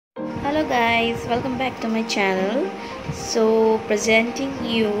Hello guys, welcome back to my channel. So presenting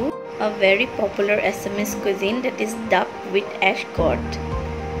you a very popular Assamese cuisine, that is duck with Ash Gourd.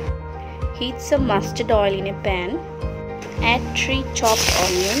 Heat some mustard oil in a pan. Add 3 chopped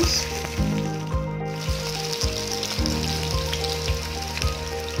onions.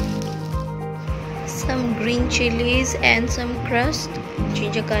 Some green chilies and some crushed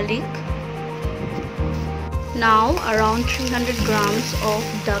ginger garlic. Now around 300 grams of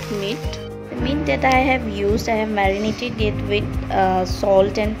duck meat. The meat that I have used, I have marinated it with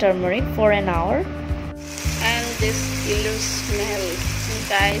salt and turmeric for an hour. And this killer smell,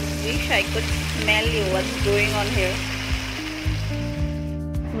 guys, wish I could smell you what's going on here.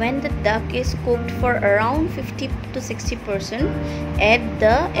 When the duck is cooked for around 50 to 60%, add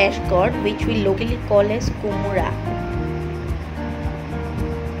the Ash Gourd, which we locally call as kumura.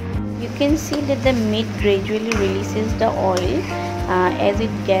 You can see that the meat gradually releases the oil as it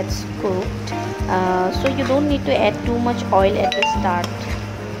gets cooked, so you don't need to add too much oil at the start.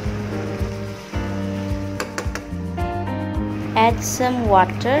 Add some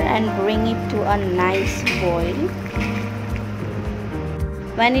water and bring it to a nice boil.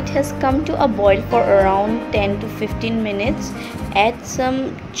 When it has come to a boil for around 10 to 15 minutes, add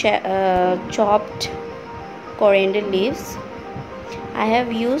some chopped coriander leaves. I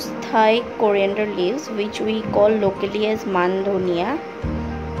have used Thai coriander leaves, which we call locally as mandonia.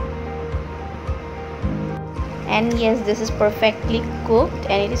 And yes, this is perfectly cooked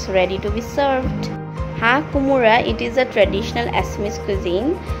and it is ready to be served. HAHERE Kumura, it is a traditional Assamese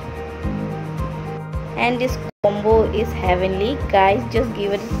cuisine. And this combo is heavenly. Guys, just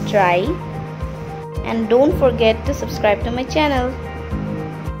give it a try. And don't forget to subscribe to my channel.